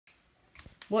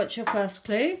What's your first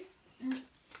clue?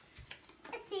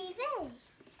 A TV.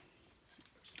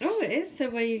 Oh, it is. So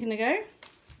where are you going to go?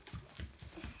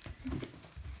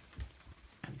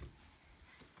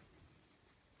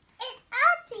 It's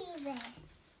our TV.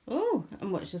 Oh,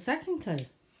 and what's your second clue?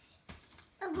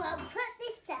 Well, put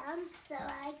this down so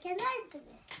I can open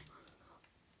it.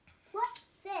 What's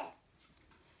it?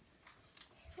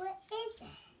 What is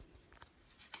it?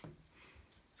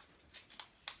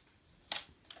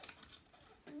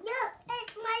 No,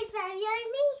 it's my very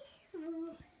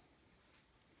own.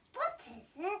 What is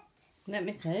it? Let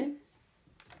me see.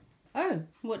 Oh,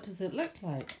 what does it look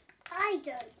like? I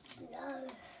don't know.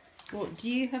 What, do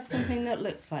you have something that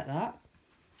looks like that?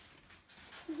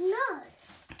 No.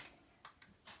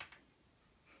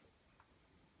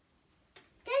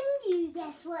 Can you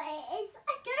guess what it is?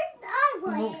 I don't know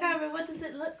what it is. Karen, what does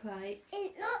it look like?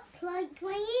 It looks like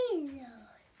my ears.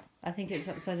 I think it's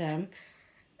upside down.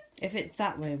 If it's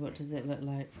that way, what does it look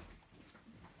like?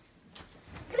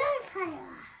 Blue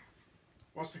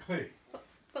What's the clue?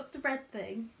 What's the red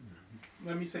thing?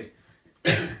 Let me see.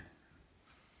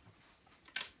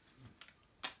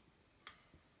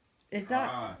 Is that...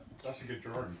 Ah, that's a good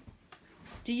drawing.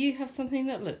 Do you have something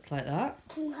that looks like that?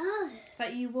 No.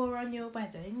 That you wore on your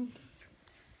wedding?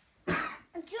 A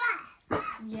dress.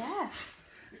 Yeah.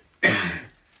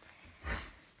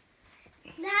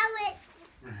 Now it's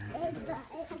bigger.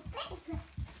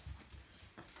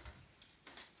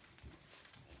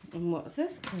 And what's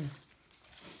this clue?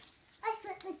 I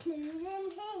put the clues in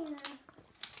here.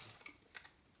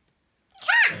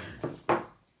 Cat.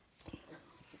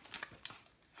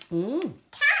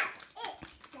 Cat. It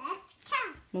says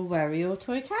cat. Well, where are your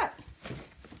toy cats?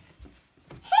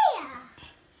 Here.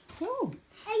 Oh,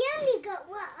 I only got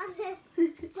one.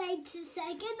 Wait a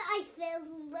second. I filled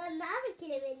another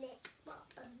clue in its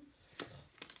bottom.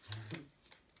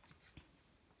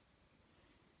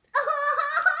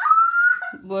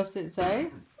 what's it say?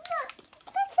 Look,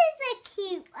 this is a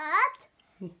cute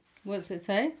word. What's it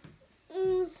say?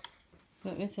 Mm.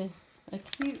 Let me see. A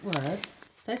cute word.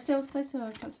 Stay still,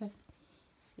 I can't say.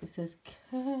 It says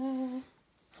Colour.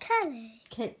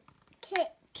 key,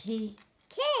 Key.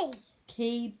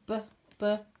 keyboard.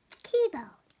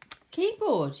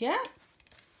 Keyboard. Yeah?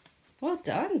 Well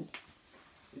done.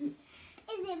 Is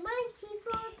it my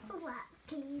keyboard or that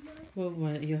keyboard?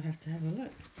 Well, you'll have to have a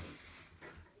look.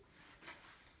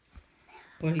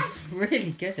 Well, you're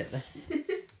really good at this.